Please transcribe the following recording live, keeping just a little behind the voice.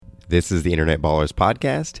This is the Internet Ballers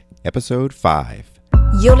Podcast, Episode 5.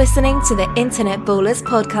 You're listening to the Internet Ballers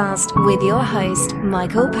Podcast with your host,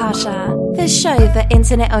 Michael Pasha. The show for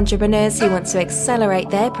internet entrepreneurs who want to accelerate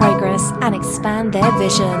their progress and expand their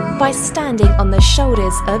vision by standing on the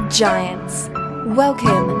shoulders of giants.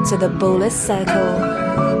 Welcome to the Ballers Circle.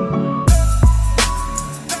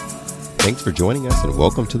 Thanks for joining us and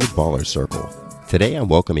welcome to the Ballers Circle. Today I'm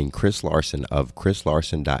welcoming Chris Larson of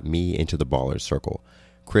chrislarson.me into the Ballers Circle.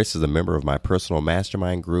 Chris is a member of my personal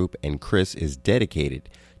mastermind group, and Chris is dedicated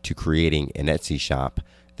to creating an Etsy shop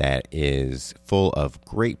that is full of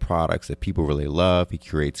great products that people really love. He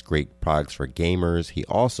creates great products for gamers. He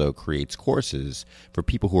also creates courses for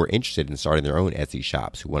people who are interested in starting their own Etsy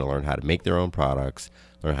shops, who want to learn how to make their own products,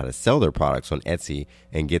 learn how to sell their products on Etsy,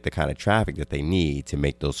 and get the kind of traffic that they need to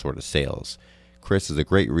make those sort of sales. Chris is a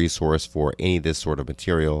great resource for any of this sort of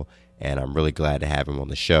material, and I'm really glad to have him on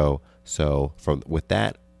the show. So with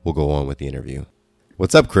that, we'll go on with the interview.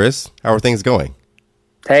 What's up, Chris? How are things going?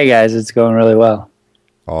 Hey, guys. It's going really well.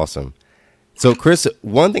 Awesome. So, Chris,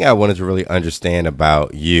 one thing I wanted to really understand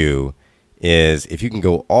about you is if you can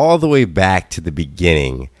go all the way back to the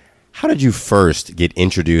beginning, how did you first get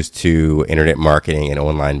introduced to internet marketing and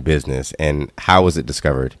online business, and how was it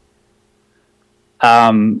discovered?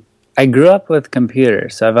 I grew up with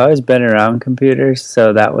computers, so I've always been around computers,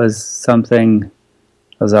 so that was something that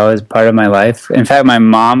was always part of my life. In fact, my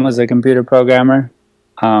mom was a computer programmer,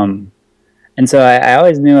 and so I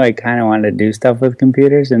always knew I kind of wanted to do stuff with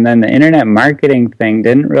computers, and then the internet marketing thing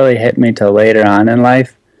didn't really hit me till later on in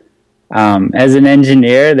life. As an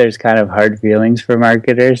engineer, there's kind of hard feelings for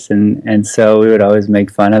marketers, and so we would always make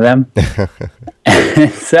fun of them.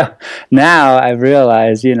 So now I've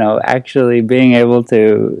realized, actually being able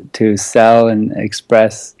to sell and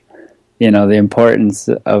express, the importance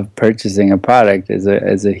of purchasing a product is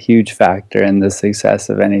a huge factor in the success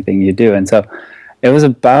of anything you do. And so it was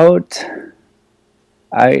about,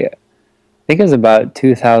 I think it was about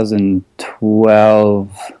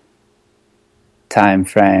 2012 time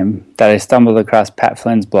frame that I stumbled across Pat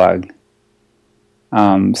Flynn's blog,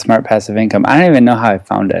 Smart Passive Income. I don't even know how I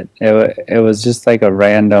found it. It was just like a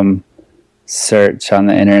random search on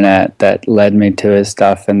the internet that led me to his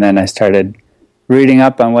stuff, and then I started reading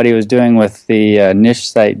up on what he was doing with the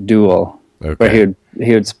niche site Duel, where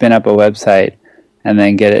he would spin up a website and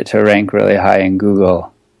then get it to rank really high in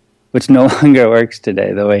Google, which no longer works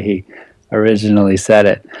today the way he originally said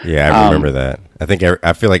it. Yeah, I remember that.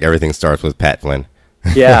 I feel like everything starts with Pat Flynn.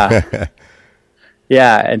 Yeah.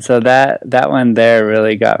 Yeah, and so that one there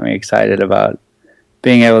really got me excited about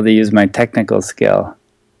being able to use my technical skill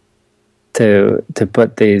to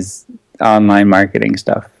put these online marketing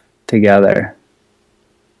stuff together.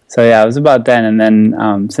 So yeah, it was about then, and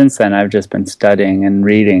then since then I've just been studying and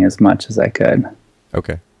reading as much as I could.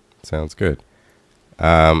 Okay, sounds good.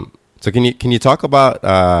 So can you talk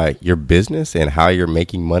about your business and how you're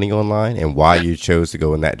making money online and why you chose to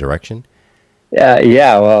go in that direction?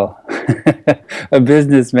 Yeah. Well, a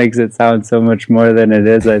business makes it sound so much more than it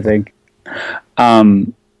is, I think.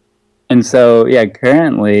 And so,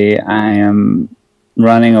 currently I am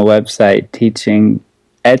running a website teaching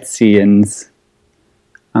Etsyans,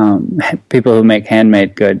 people who make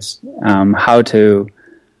handmade goods, how to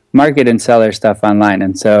market and sell their stuff online.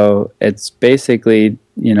 And so it's basically,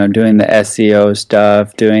 doing the SEO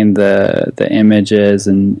stuff, doing the images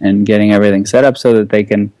and getting everything set up so that they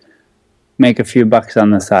can make a few bucks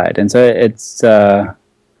on the side. And so it's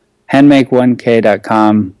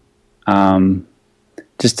handmake1k.com,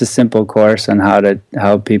 just a simple course on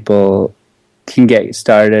how people can get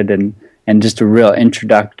started and just a real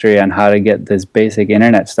introductory on how to get this basic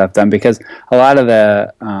internet stuff done, because a lot of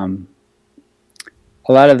the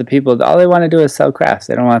people, all they want to do is sell crafts.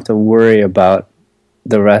 They don't have to worry about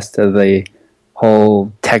the rest of the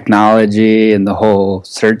whole technology and the whole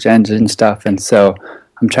search engine stuff. And so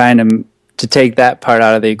I'm trying to take that part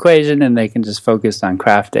out of the equation, and they can just focus on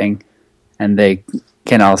crafting, and they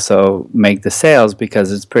can also make the sales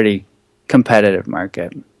because it's pretty competitive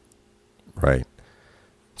market. Right.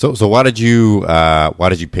 So why did you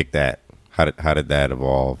pick that? How did that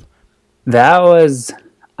evolve? That was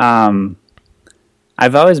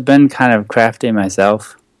I've always been kind of crafty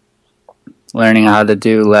myself, learning how to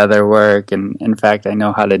do leather work, and in fact I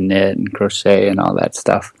know how to knit and crochet and all that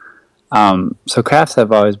stuff. So crafts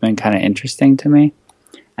have always been kind of interesting to me.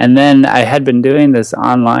 And then I had been doing this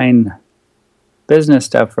online business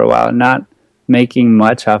stuff for a while, not making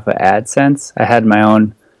much off of AdSense. I had my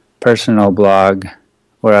own personal blog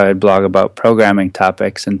where I would blog about programming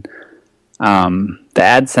topics, and the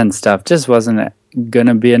AdSense stuff just wasn't going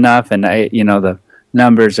to be enough. And the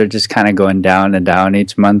numbers are just kind of going down and down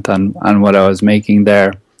each month on what I was making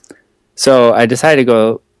there. So I decided to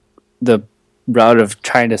go the route of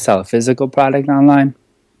trying to sell a physical product online.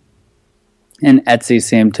 And Etsy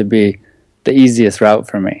seemed to be the easiest route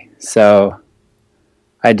for me. So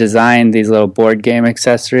I designed these little board game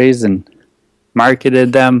accessories and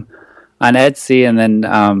marketed them on Etsy, and then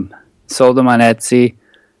sold them on Etsy.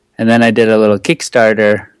 And then I did a little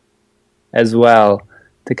Kickstarter as well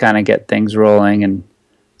to kind of get things rolling, and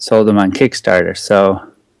sold them on Kickstarter.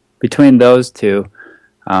 So between those two,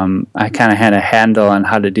 I kind of had a handle on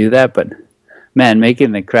how to do that. But man,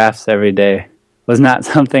 making the crafts every day was not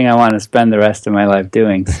something I want to spend the rest of my life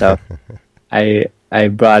doing. So I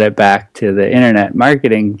brought it back to the internet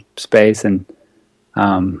marketing space, and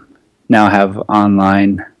now have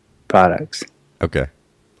online products. Okay,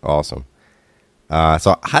 awesome.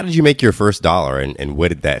 So how did you make your first dollar, and what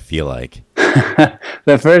did that feel like?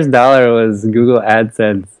 The first dollar was Google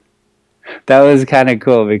AdSense. That was kind of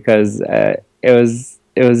cool because it was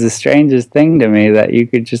the strangest thing to me that you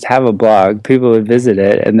could just have a blog, people would visit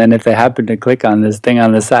it, and then if they happened to click on this thing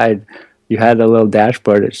on the side, you had a little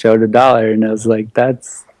dashboard that showed $1, and I was like,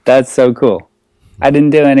 that's so cool. I didn't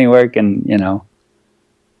do any work, and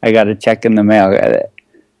I got a check in the mail.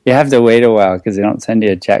 You have to wait a while because they don't send you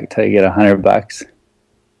a check till you get $100.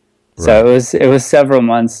 Right. So it was several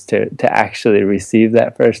months to actually receive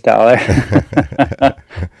that first dollar.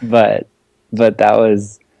 but that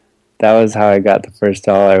was how I got the first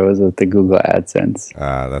dollar, was with the Google AdSense.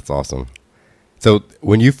 That's awesome. So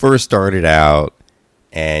when you first started out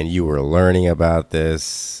and you were learning about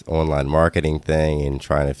this online marketing thing and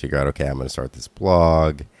trying to figure out, okay, I'm going to start this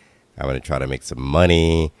blog, I'm going to try to make some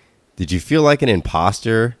money, did you feel like an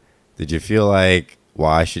imposter? Did you feel like,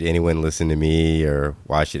 why should anyone listen to me, or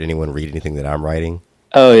why should anyone read anything that I'm writing?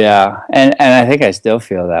 Oh yeah, and I think I still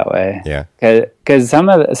feel that way. Yeah, because some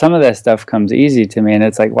of that stuff comes easy to me, and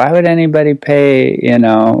it's like, why would anybody pay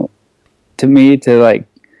to me to like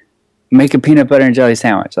make a peanut butter and jelly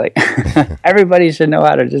sandwich? Like everybody should know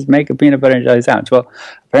how to just make a peanut butter and jelly sandwich. Well,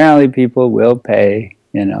 apparently people will pay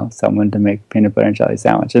someone to make peanut butter and jelly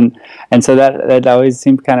sandwich, and so that always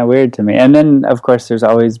seemed kind of weird to me. And then of course there's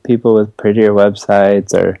always people with prettier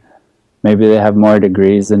websites, or maybe they have more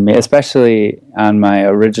degrees than me. Especially on my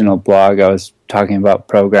original blog, I was talking about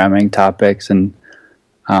programming topics and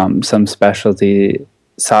some specialty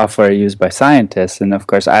software used by scientists. And of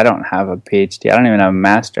course I don't have a PhD, I don't even have a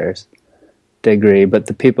master's degree, but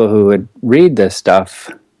the people who would read this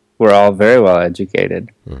stuff were all very well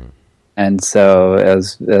educated. Mm-hmm. And so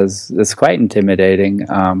it's quite intimidating.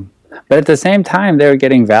 But at the same time, they were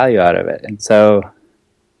getting value out of it. And so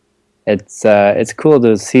it's cool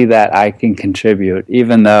to see that I can contribute,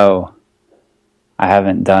 even though I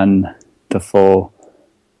haven't done the full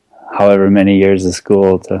however many years of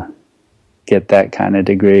school to get that kind of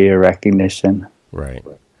degree or recognition. Right.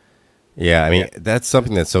 Yeah, I mean, that's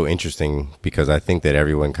something that's so interesting, because I think that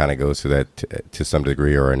everyone kind of goes through that to some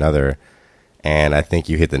degree or another. And I think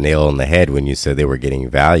you hit the nail on the head when you said they were getting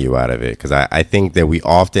value out of it. Because I think that we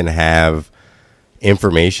often have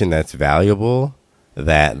information that's valuable,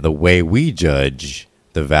 that the way we judge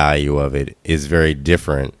the value of it is very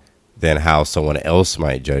different than how someone else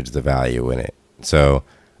might judge the value in it. So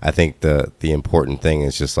I think the important thing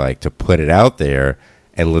is just like to put it out there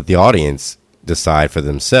and let the audience decide for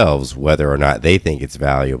themselves whether or not they think it's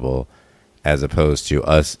valuable, as opposed to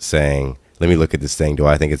us saying, let me look at this thing. Do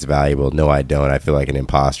I think it's valuable? No, I don't. I feel like an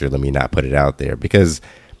imposter. Let me not put it out there. Because,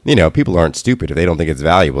 people aren't stupid. If they don't think it's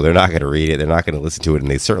valuable, they're not going to read it. They're not going to listen to it, and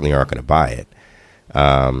they certainly aren't going to buy it.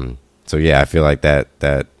 So yeah, I feel like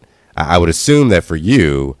that I would assume that for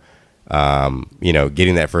you,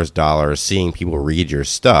 getting that first dollar, seeing people read your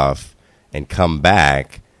stuff and come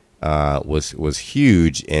back, was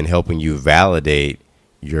huge in helping you validate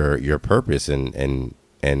your purpose and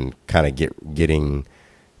kind of getting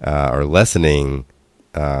or lessening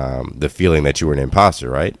the feeling that you were an imposter,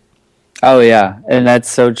 right? Oh yeah, and that's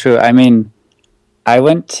so true. I mean, I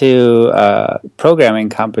went to a programming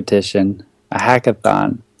competition, a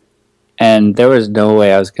hackathon, and there was no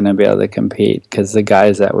way I was going to be able to compete because the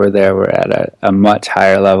guys that were there were at a much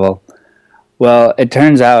higher level. Well, it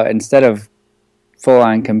turns out instead of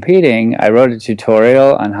full-on competing, I wrote a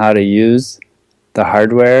tutorial on how to use the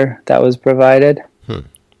hardware that was provided.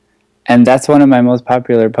 And that's one of my most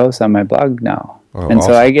popular posts on my blog now. Oh, and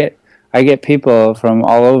awesome. So I get people from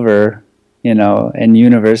all over, in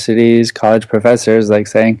universities, college professors, like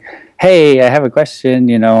saying, hey, I have a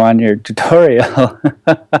question, on your tutorial.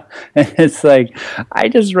 And it's like, I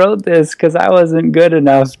just wrote this because I wasn't good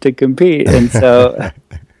enough to compete. And so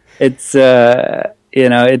it's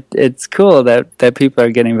it's cool that people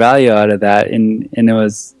are getting value out of that. And it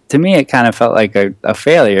was, to me, it kind of felt like a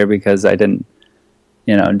failure because I didn't,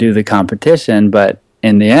 do the competition. But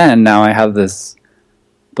in the end, now I have this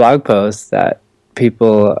blog post that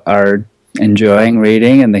people are enjoying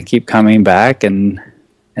reading and they keep coming back. And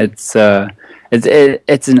it's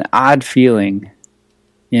an odd feeling,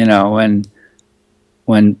 when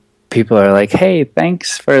people are like, hey,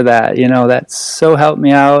 thanks for that. That so helped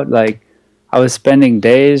me out. Like, I was spending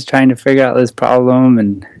days trying to figure out this problem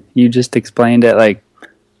and you just explained it. Like,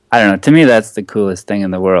 I don't know. To me, that's the coolest thing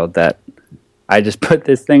in the world, that I just put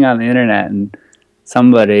this thing on the internet and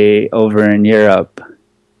somebody over in Europe,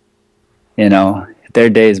 their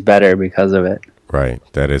day's better because of it. Right.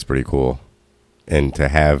 That is pretty cool. And to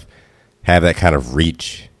have that kind of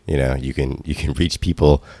reach, you can reach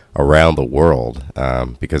people around the world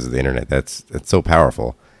because of the internet. That's so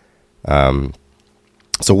powerful.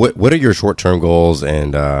 So what are your short-term goals,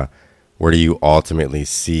 and where do you ultimately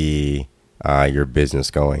see your business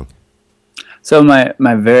going? So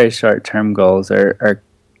my very short-term goals are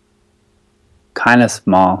kind of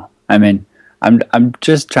small. I mean, I'm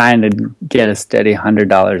just trying to get a steady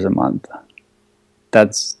 $100 a month.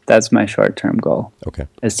 That's my short-term goal. Okay.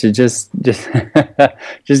 Is to just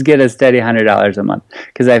get a steady $100 a month,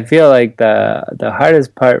 because I feel like the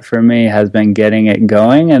hardest part for me has been getting it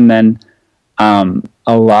going, and then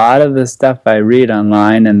a lot of the stuff I read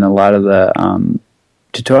online and a lot of the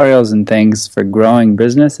tutorials and things for growing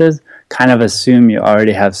businesses kind of assume you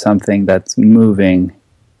already have something that's moving.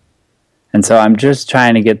 And so I'm just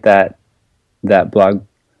trying to get that blog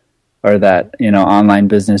or that, online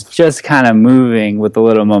business just kind of moving with a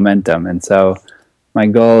little momentum. And so my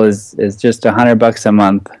goal is just $100 a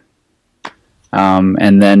month.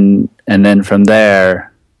 And then from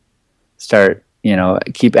there start,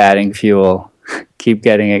 keep adding fuel, keep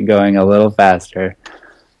getting it going a little faster,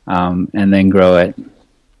 and then grow it.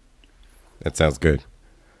 That sounds good.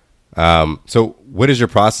 So what is your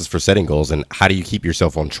process for setting goals, and how do you keep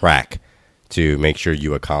yourself on track to make sure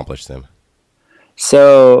you accomplish them?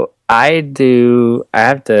 So I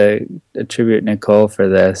have to attribute Nicole for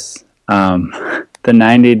this. The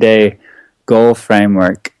 90-day goal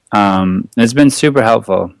framework. It's been super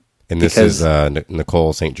helpful. And this is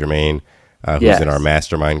Nicole St. Germain, who's in our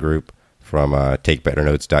mastermind group from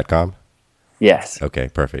takebetternotes.com. Yes. Okay,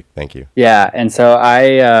 perfect. Thank you. Yeah, and so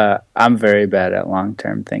I'm very bad at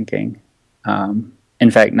long-term thinking.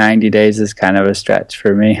 In fact, 90 days is kind of a stretch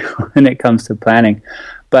for me when it comes to planning.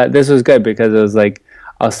 But this was good because it was like,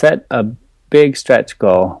 I'll set a big stretch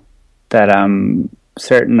goal that I'm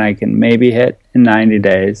certain I can maybe hit in 90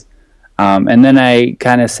 days. And then I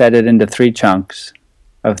kind of set it into 3 chunks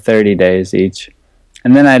of 30 days each.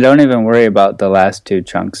 And then I don't even worry about the last 2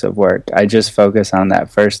 chunks of work. I just focus on that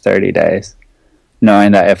first 30 days,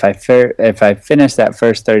 knowing that if I finish that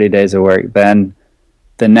first 30 days of work, then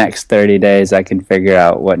the next 30 days I can figure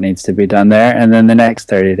out what needs to be done there, and then the next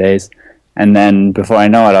 30 days. And then before I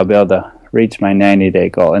know it, I'll be able to reach my 90-day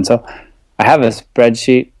goal. And so I have a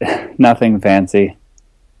spreadsheet, nothing fancy,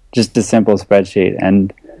 just a simple spreadsheet.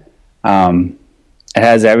 And it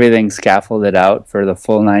has everything scaffolded out for the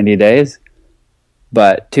full 90 days,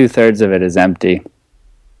 but 2/3 of it is empty.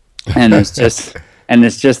 And it's just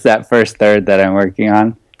that first third that I'm working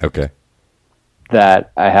on. Okay.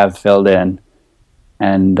 That I have filled in.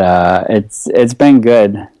 And it's been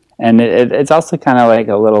good. And it's also kind of like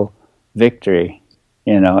a little victory,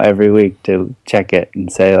 every week to check it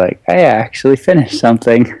and say like, hey, I actually finished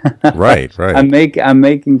something. Right. I'm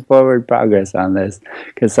making forward progress on this,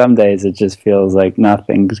 because some days it just feels like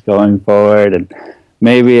nothing's going forward, and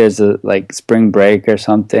maybe it's like spring break or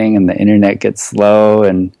something and the internet gets slow,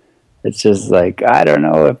 and it's just like, I don't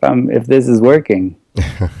know if this is working.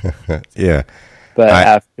 Yeah.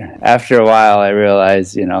 But after a while I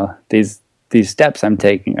realize, these steps I'm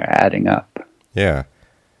taking are adding up. Yeah.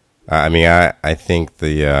 I mean, I think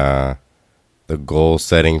the goal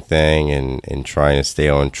setting thing and trying to stay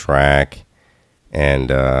on track,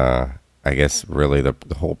 and I guess really the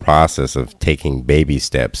whole process of taking baby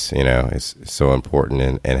steps, is so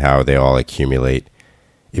important, and how they all accumulate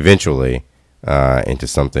eventually into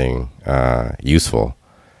something useful.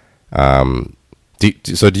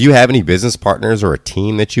 So do you have any business partners or a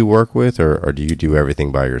team that you work with, or do you do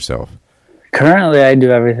everything by yourself? Currently, I do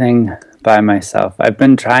everything by myself. I've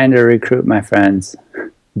been trying to recruit my friends,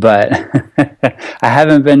 but I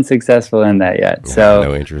haven't been successful in that yet. So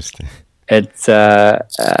no interest. It's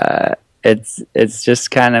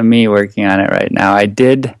just kind of me working on it right now. I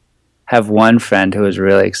did have one friend who was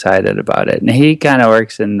really excited about it, and he kind of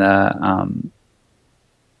works in the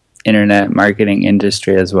internet marketing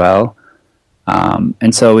industry as well.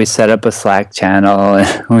 And so we set up a Slack channel,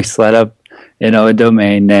 and we set up, a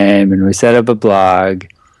domain name, and we set up a blog.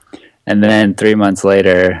 And then 3 months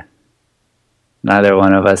later, neither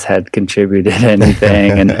one of us had contributed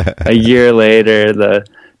anything. And a year later, the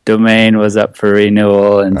domain was up for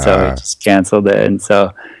renewal, and so we just canceled it. And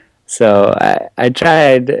so I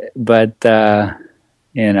tried, but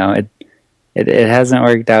it hasn't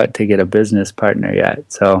worked out to get a business partner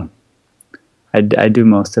yet. So I do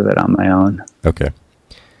most of it on my own. Okay.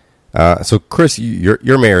 So Chris,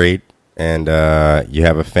 you're married and you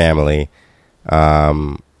have a family.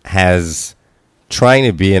 Has trying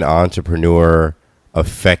to be an entrepreneur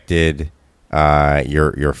affected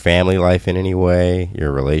your family life in any way,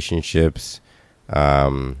 your relationships?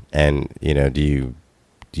 And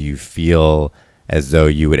do you feel as though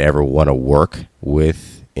you would ever want to work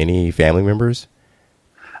with any family members?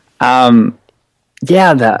 Yeah,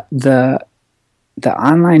 the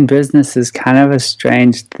online business is kind of a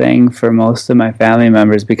strange thing for most of my family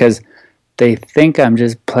members because they think I'm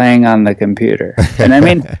just playing on the computer. And I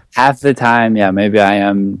mean, half the time, yeah, maybe I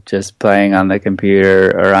am just playing on the computer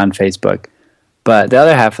or on Facebook. But the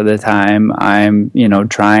other half of the time, I'm,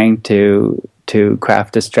 trying to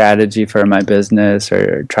craft a strategy for my business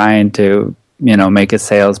or trying to, make a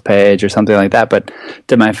sales page or something like that. But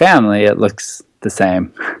to my family, it looks the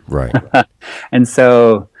same. Right. And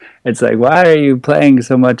so it's like, why are you playing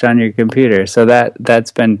so much on your computer? So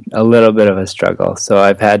that's been a little bit of a struggle. So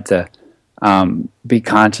I've had to be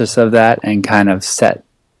conscious of that and kind of set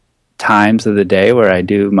times of the day where I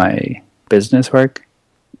do my business work.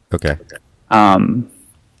 Okay. And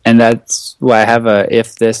that's why I have a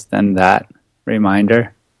if this then that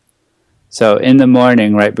reminder. So in the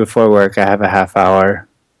morning, right before work, I have a half hour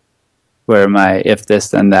where my if this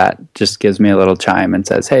then that just gives me a little chime and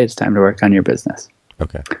says, hey, it's time to work on your business.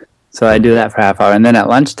 Okay. So I do that for a half hour. And then at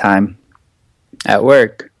lunchtime at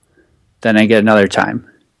work, then I get another chime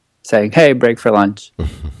saying, hey, break for lunch.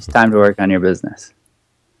 It's time to work on your business.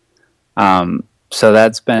 So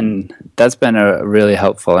that's been a really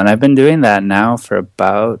helpful. And I've been doing that now for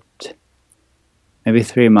about maybe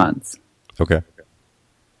 3 months. Okay.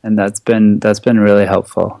 And that's been really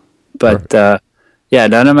helpful. But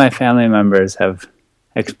none of my family members have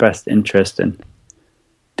expressed interest in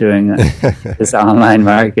doing this online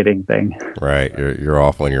marketing thing. Right. You're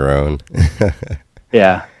off on your own.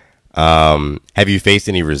 Yeah. Have you faced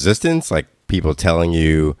any resistance, like people telling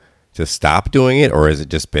you to stop doing it, or has it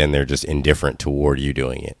just been they're just indifferent toward you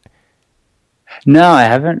doing it? No, I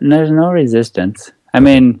haven't. There's no resistance. I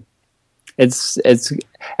mean, it's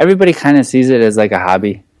everybody kind of sees it as like a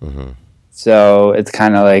hobby. Mm-hmm. So it's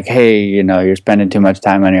kind of like, hey, you're spending too much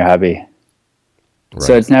time on your hobby. Right.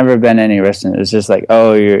 So it's never been any resistance. It's just like,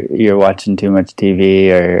 oh, you're watching too much TV,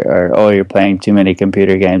 or oh, you're playing too many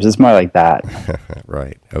computer games. It's more like that.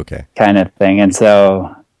 Right. Okay. Kind of thing. And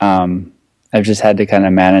so I've just had to kind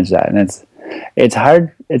of manage that, and it's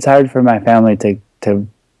hard. It's hard for my family to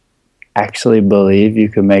actually believe you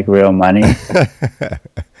can make real money,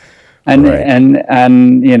 and right.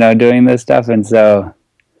 and doing this stuff. And so,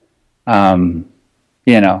 when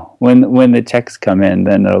the checks come in,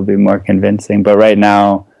 then it'll be more convincing. But right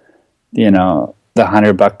now, the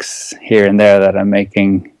 $100 here and there that I'm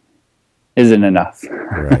making isn't enough.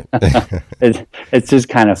 Right. It's just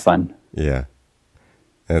kind of fun. Yeah.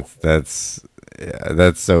 That's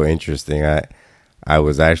so interesting. I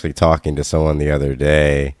was actually talking to someone the other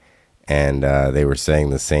day, and they were saying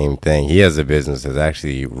the same thing. He has a business that's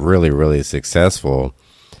actually really, really successful,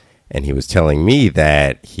 and he was telling me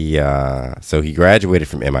that he graduated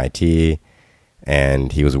from MIT,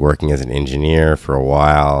 and he was working as an engineer for a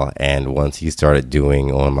while. And once he started doing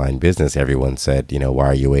online business, everyone said, why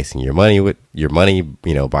are you wasting your money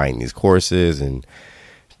buying these courses and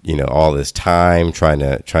all this time trying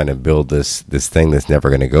to build this thing that's never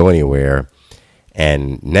going to go anywhere.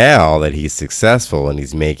 And now that he's successful and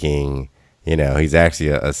he's making, he's actually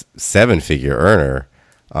a 7-figure earner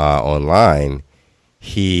online,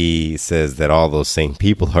 he says that all those same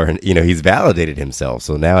people are, he's validated himself.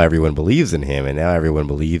 So now everyone believes in him, and now everyone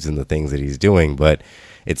believes in the things that he's doing. But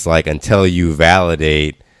it's like, until you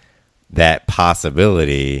validate that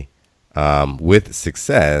possibility with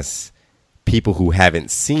success, people who haven't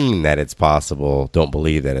seen that it's possible don't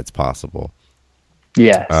believe that it's possible.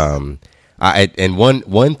 Yes. And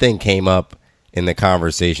one thing came up in the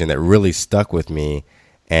conversation that really stuck with me,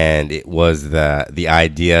 and it was the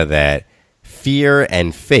idea that fear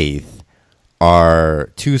and faith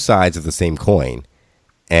are two sides of the same coin.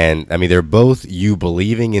 And I mean, they're both you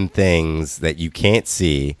believing in things that you can't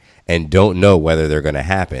see and don't know whether they're going to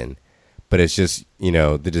happen. But it's just,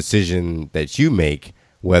 the decision that you make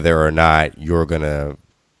whether or not you're going to,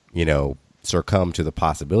 succumb to the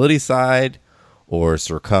possibility side or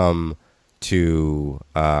succumb to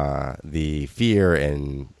the fear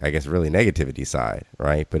and I guess really negativity side,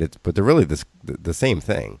 right? But they're really the same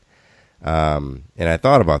thing. And I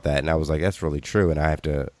thought about that, and I was like, that's really true, and I have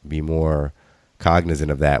to be more cognizant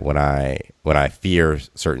of that when I fear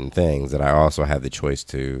certain things, that I also have the choice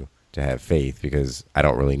to have faith, because I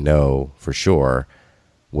don't really know for sure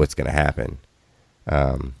what's going to happen.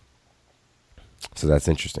 So that's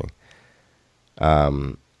interesting.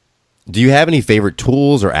 Do you have any favorite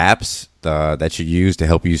tools or apps that you use to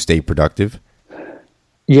help you stay productive?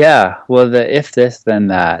 Yeah, well, the if this then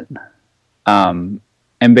that, and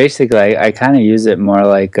basically I kind of use it more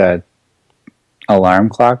like a alarm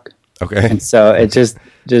clock. Okay. And so it just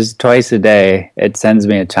twice a day it sends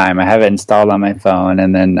me a chime. I have it installed on my phone,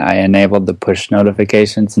 and then I enabled the push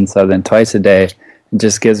notifications, and so then twice a day it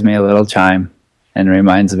just gives me a little chime and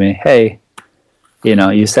reminds me, hey,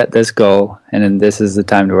 you set this goal, and then this is the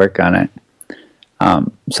time to work on it.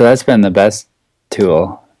 So that's been the best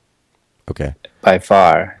tool. Okay. By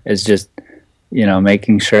far, is just,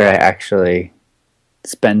 making sure I actually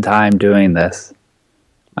spend time doing this.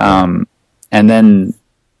 And then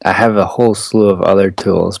I have a whole slew of other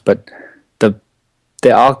tools, but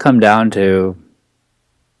they all come down to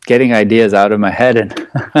getting ideas out of my head and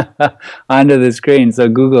onto the screen. So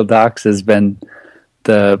Google Docs has been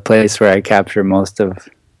the place where I capture most of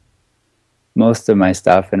my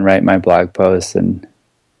stuff and write my blog posts and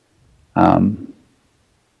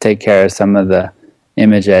take care of some of the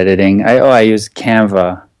image editing. I use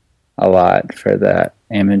Canva a lot for the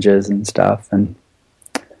images and stuff. And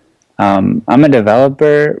I'm a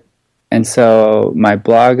developer, and so my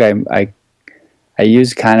blog I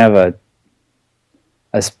use kind of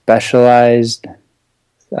a specialized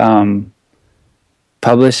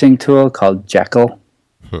publishing tool called Jekyll.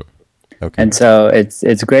 Okay. And so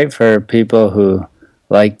it's great for people who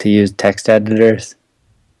like to use text editors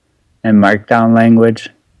and markdown language.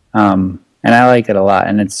 And I like it a lot.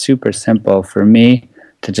 And it's super simple for me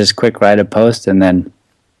to just quick write a post, and then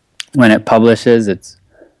when it publishes it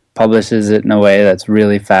in a way that's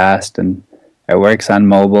really fast, and it works on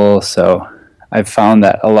mobile. So I've found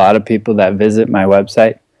that a lot of people that visit my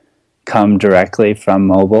website come directly from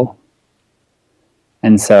mobile.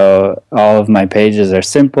 And so all of my pages are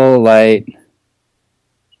simple, light,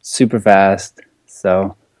 super fast.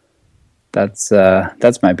 So that's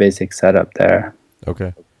my basic setup there.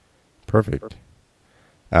 Okay. Perfect.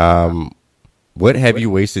 What have you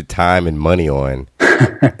wasted time and money on?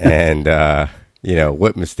 And,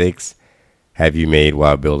 what mistakes have you made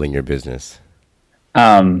while building your business?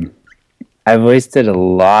 I've wasted a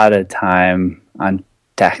lot of time on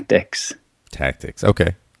tactics. Tactics.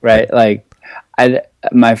 Okay. Right. Like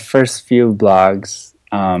my first few blogs,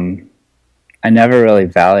 I never really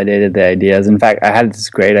validated the ideas. In fact, I had this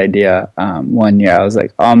great idea one year. I was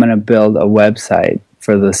like, I'm going to build a website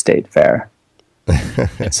for the state fair.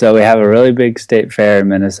 So we have a really big state fair in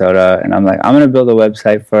Minnesota, and I'm like, I'm going to build a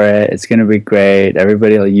website for it. It's going to be great.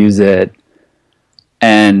 Everybody will use it.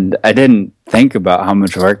 And I didn't think about how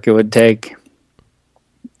much work it would take.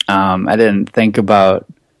 I didn't think about,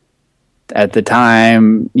 at the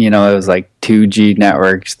time, it was like 2G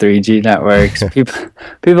networks, 3G networks.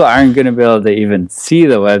 People aren't going to be able to even see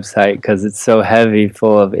the website because it's so heavy,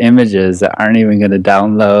 full of images that aren't even going to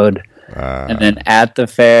download. And then at the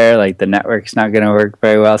fair, like, the network's not going to work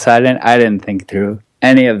very well. So I didn't think through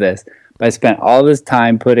any of this. But I spent all this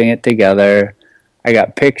time putting it together. I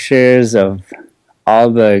got pictures of all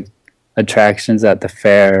the attractions at the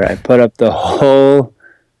fair. I put up the whole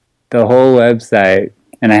website,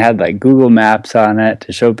 and I had like Google Maps on it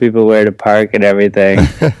to show people where to park and everything.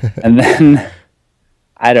 And then,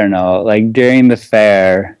 I don't know, like during the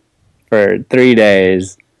fair for 3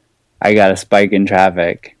 days, I got a spike in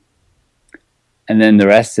traffic. And then the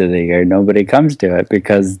rest of the year, nobody comes to it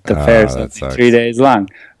because the fair is only 3 days long,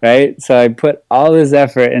 right? So I put all this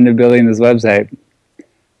effort into building this website.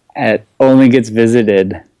 It only gets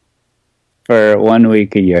visited for 1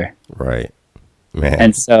 week a year. Right. Man.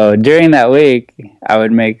 And so during that week, I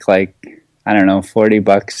would make like, I don't know,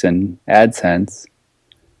 $40 in AdSense.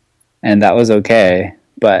 And that was okay.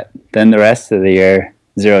 But then the rest of the year,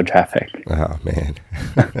 zero traffic. Oh, man.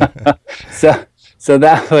 So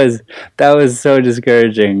that was so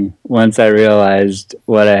discouraging once I realized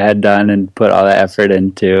what I had done and put all the effort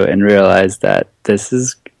into, and realized that this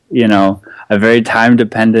is, a very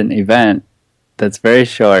time-dependent event that's very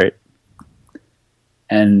short.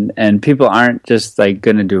 And people aren't just like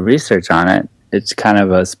going to do research on it. It's kind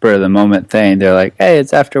of a spur of the moment thing. They're like, hey,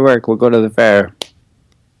 it's after work. We'll go to the fair.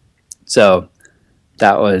 So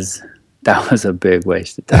that was a big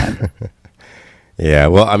waste of time. Yeah,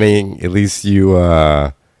 well, I mean, at least you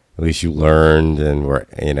learned and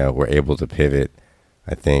were able to pivot.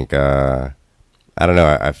 I think I don't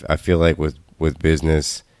know. I feel like with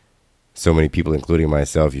business, so many people, including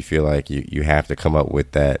myself, you feel like you have to come up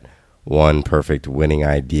with that one perfect winning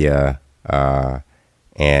idea,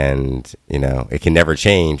 and it can never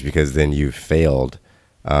change because then you've failed.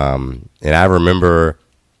 And I remember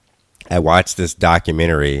I watched this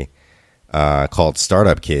documentary called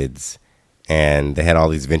Startup Kids, and they had all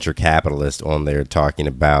these venture capitalists on there talking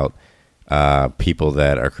about people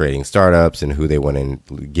that are creating startups and who they want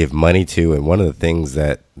to give money to. And one of the things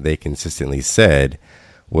that they consistently said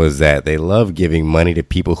was that they love giving money to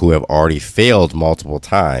people who have already failed multiple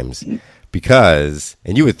times because,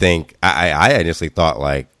 and you would think, I initially thought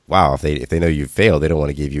like, wow, if they know you failed, they don't want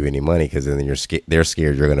to give you any money because then they're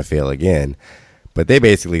scared you're going to fail again. But they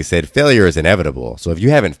basically said failure is inevitable. So if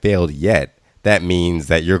you haven't failed yet, that means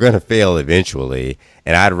that you're going to fail eventually.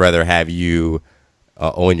 And I'd rather have you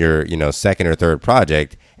own your second or third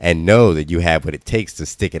project and know that you have what it takes to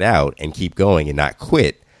stick it out and keep going and not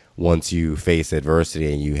quit once you face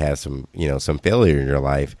adversity and you have some failure in your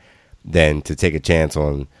life, than to take a chance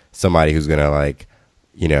on somebody who's going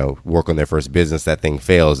to work on their first business, that thing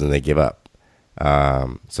fails and they give up.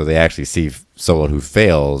 So they actually see someone who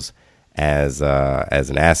fails as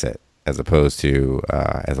an asset as opposed to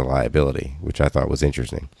as a liability, which I thought was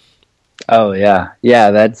interesting. Oh yeah,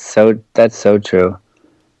 that's so true.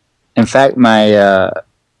 In fact, my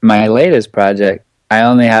latest project, I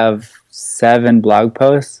only have 7 blog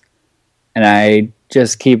posts, and I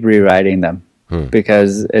just keep rewriting them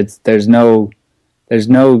because there's no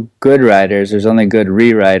good writers. There's only good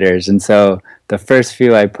rewriters, and so the first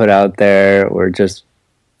few I put out there were just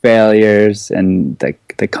failures, and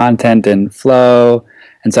the content didn't flow.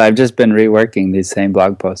 And so I've just been reworking these same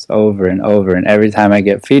blog posts over and over. And every time I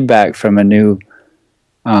get feedback from a new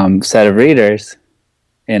set of readers,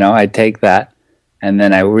 I take that and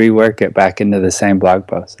then I rework it back into the same blog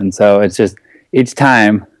post. And so it's just each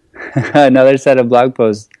time another set of blog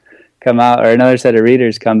posts come out or another set of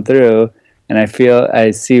readers come through, and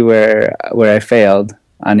I see where I failed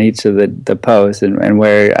on each of the posts and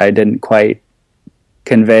where I didn't quite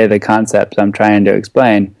convey the concepts I'm trying to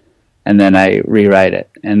explain. And then I rewrite it,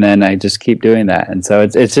 and then I just keep doing that. And so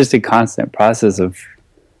it's just a constant process of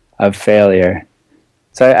failure.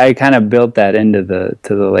 So I kind of built that into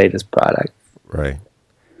the latest product. Right.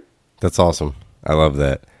 That's awesome. I love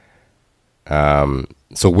that.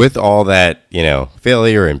 So with all that,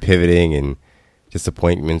 failure and pivoting and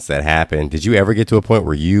disappointments that happened, did you ever get to a point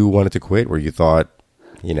where you wanted to quit, where you thought,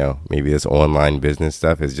 maybe this online business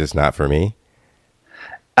stuff is just not for me?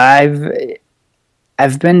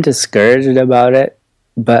 I've been discouraged about it,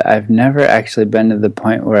 but I've never actually been to the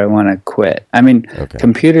point where I want to quit. I mean,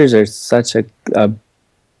 computers are such a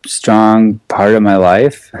strong part of my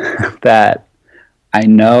life that I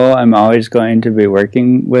know I'm always going to be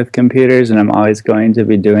working with computers and I'm always going to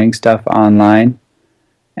be doing stuff online.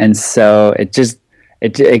 And so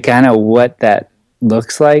it kind of what that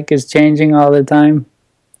looks like is changing all the time.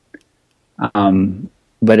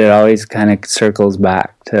 But it always kind of circles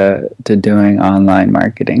back to doing online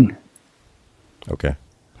marketing. Okay.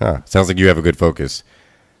 Sounds like you have a good focus.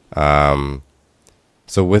 So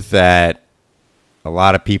with that, a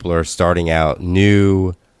lot of people are starting out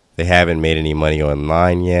new. They haven't made any money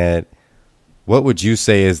online yet. What would you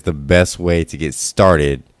say is the best way to get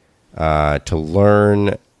started to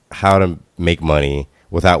learn how to make money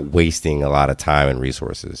without wasting a lot of time and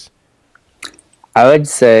resources? I would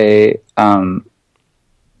say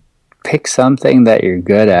pick something that you're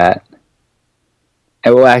good at.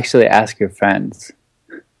 And we'll actually ask your friends.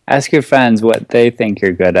 Ask your friends what they think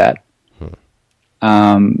you're good at.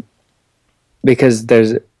 Because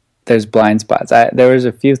there's blind spots. There was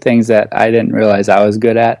a few things that I didn't realize I was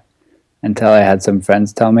good at until I had some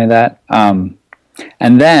friends tell me that. And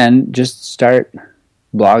then just start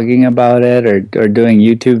blogging about it or doing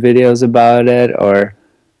YouTube videos about it or,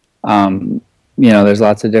 there's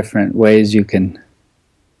lots of different ways you can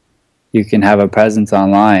have a presence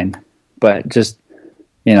online, but just,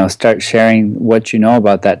 start sharing what you know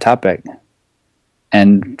about that topic.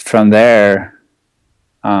 And from there,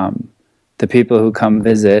 the people who come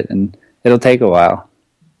visit, and it'll take a while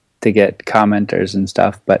to get commenters and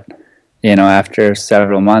stuff, but, after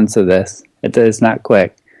several months of this, it's not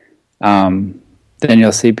quick. Then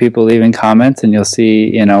you'll see people leaving comments and you'll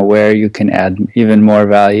see, where you can add even more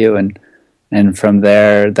value. And from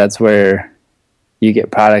there, that's where you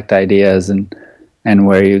get product ideas and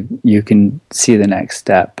where you can see the next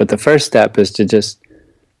step. But the first step is to just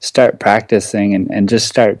start practicing and just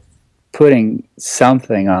start putting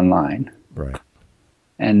something online. Right.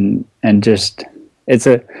 And just,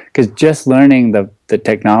 because just learning the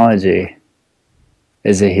technology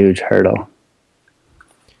is a huge hurdle.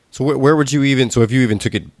 So where would you even, so if you even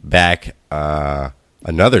took it back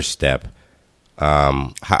another step,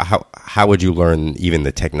 how would you learn even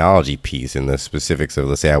the technology piece and the specifics of,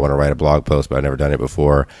 let's say I want to write a blog post, but I've never done it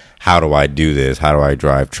before. How do I do this? How do I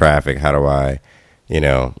drive traffic? How do I,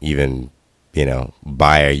 even,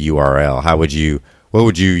 buy a URL? What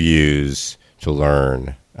would you use to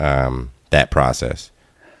learn that process?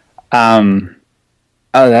 Oh,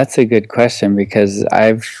 that's a good question, because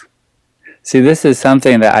this is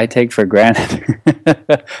something that I take for granted,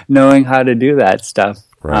 knowing how to do that stuff.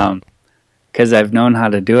 Right. Because I've known how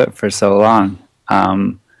to do it for so long.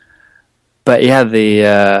 But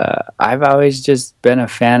yeah, I've always just been a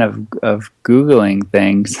fan of Googling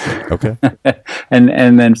things. Okay.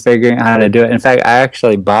 and then figuring out how to do it. In fact, I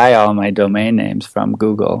actually buy all my domain names from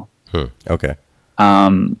Google. Okay.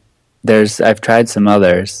 I've tried some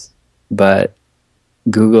others, but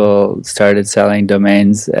Google started selling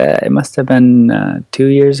domains. It must have been 2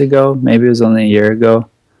 years ago. Maybe it was only a year ago.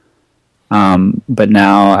 But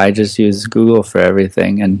now I just use Google for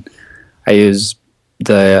everything, and I use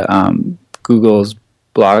the Google's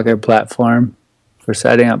Blogger platform for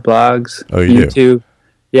setting up blogs. Oh, you YouTube. do?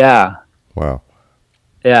 Yeah. Wow.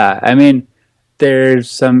 Yeah. I mean, there's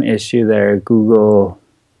some issue there. Google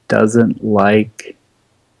doesn't like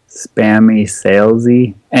spammy,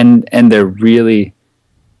 salesy, and they're really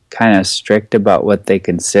kind of strict about what they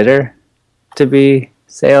consider to be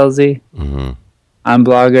salesy. Mm-hmm. On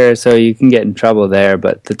Blogger, so you can get in trouble there,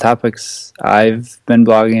 but the topics I've been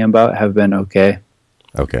blogging about have been okay.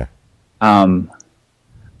 Okay.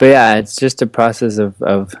 But yeah, it's just a process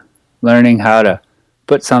of learning how to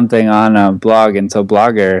put something on a blog, and so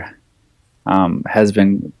Blogger has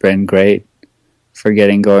been great for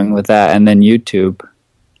getting going with that, and then YouTube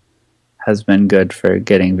has been good for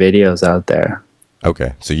getting videos out there.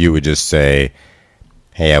 Okay, so you would just say,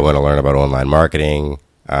 hey, I want to learn about online marketing,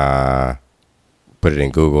 put it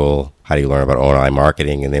in Google, how do you learn about online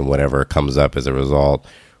marketing, and then whatever comes up as a result,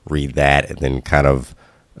 read that, and then kind of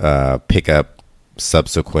pick up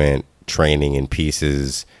subsequent training and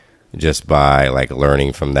pieces just by like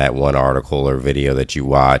learning from that one article or video that you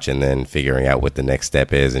watch, and then figuring out what the next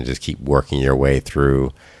step is, and just keep working your way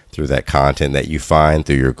through that content that you find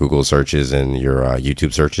through your Google searches and your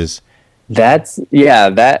YouTube searches. That's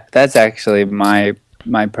actually my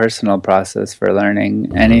personal process for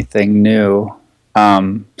learning anything new.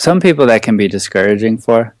 Some people that can be discouraging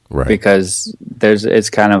for, right, because it's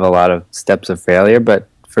kind of a lot of steps of failure. But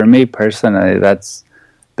for me personally, that's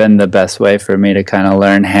been the best way for me to kind of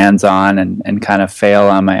learn hands-on and kind of fail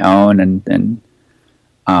on my own, and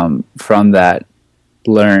from that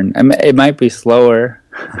learn. I mean, it might be slower.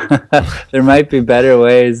 There might be better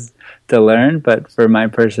ways to learn, but for my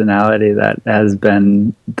personality, that has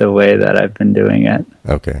been the way that I've been doing it.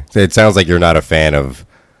 Okay. So it sounds like you're not a fan of,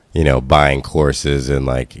 buying courses and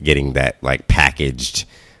like getting that like packaged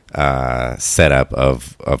setup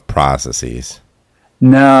of processes.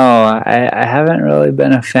 No, I haven't really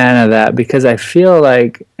been a fan of that, because I feel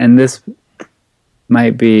like, and this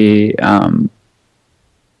might be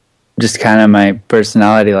just kind of my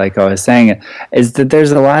personality, like I was saying, is that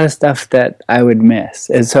there's a lot of stuff that I would miss.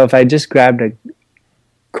 And so if I just grabbed a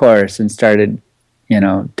course and started,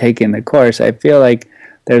 taking the course, I feel like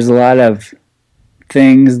there's a lot of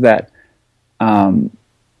things that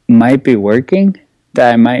might be working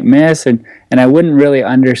that I might miss, and I wouldn't really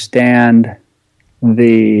understand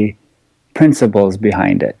the principles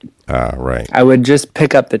behind it. Right. I would just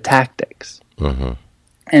pick up the tactics. Mm-hmm.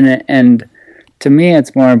 And to me,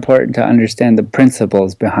 it's more important to understand the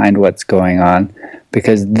principles behind what's going on,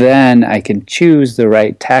 because then I can choose the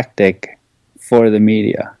right tactic for the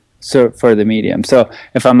media. So for the medium. So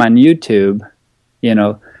if I'm on YouTube,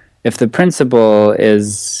 if the principle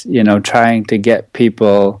is, trying to get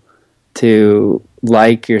people to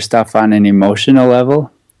like your stuff on an emotional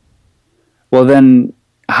level, well, then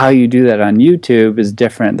how you do that on YouTube is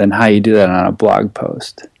different than how you do that on a blog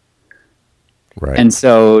post. Right. And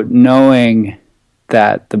so knowing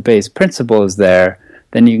that the base principle is there,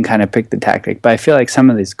 then you can kind of pick the tactic. But I feel like some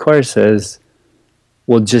of these courses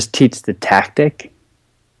will just teach the tactic.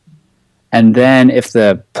 And then if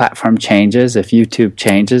the platform changes, if YouTube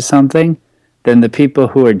changes something, then the people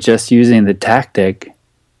who are just using the tactic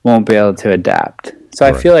won't be able to adapt. So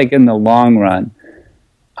I feel like in the long run,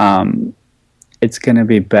 it's going to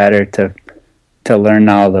be better to learn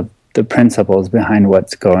all the principles behind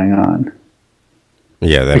what's going on.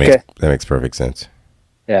 Yeah, that makes perfect sense.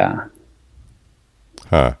 Yeah.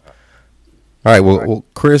 Huh. All right. Well,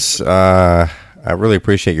 Chris, I really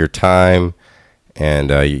appreciate your time, and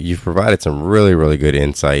you've provided some really, really good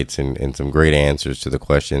insights and some great answers to the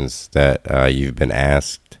questions that you've been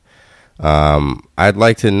asked. I'd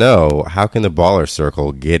like to know, how can the Baller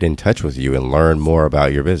Circle get in touch with you and learn more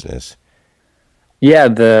about your business? Yeah,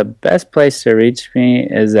 the best place to reach me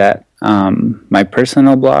is at my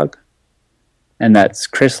personal blog, and that's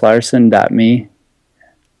chrislarson.me.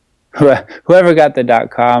 Whoever got the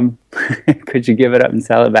 .com, could you give it up and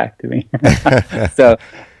sell it back to me? So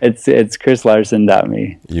it's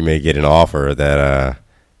chrislarson.me. You may get an offer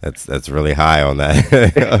that's really high on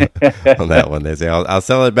that on that one. They say, I'll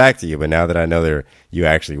sell it back to you, but now that I know you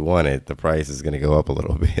actually want it, the price is going to go up a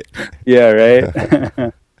little bit. Yeah,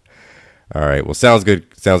 right. All right. Well, sounds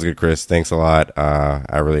good, Chris. Thanks a lot.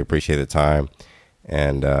 I really appreciate the time,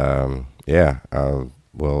 and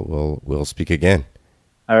we'll speak again.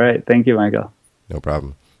 All right. Thank you, Michael. No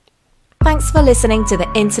problem. Thanks for listening to the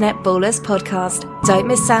Internet Ballers podcast. Don't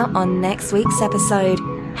miss out on next week's episode.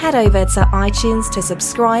 Head over to iTunes to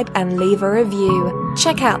subscribe and leave a review.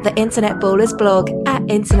 Check out the Internet Ballers blog at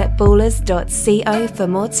internetballers.co for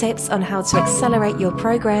more tips on how to accelerate your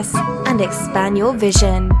progress and expand your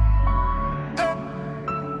vision.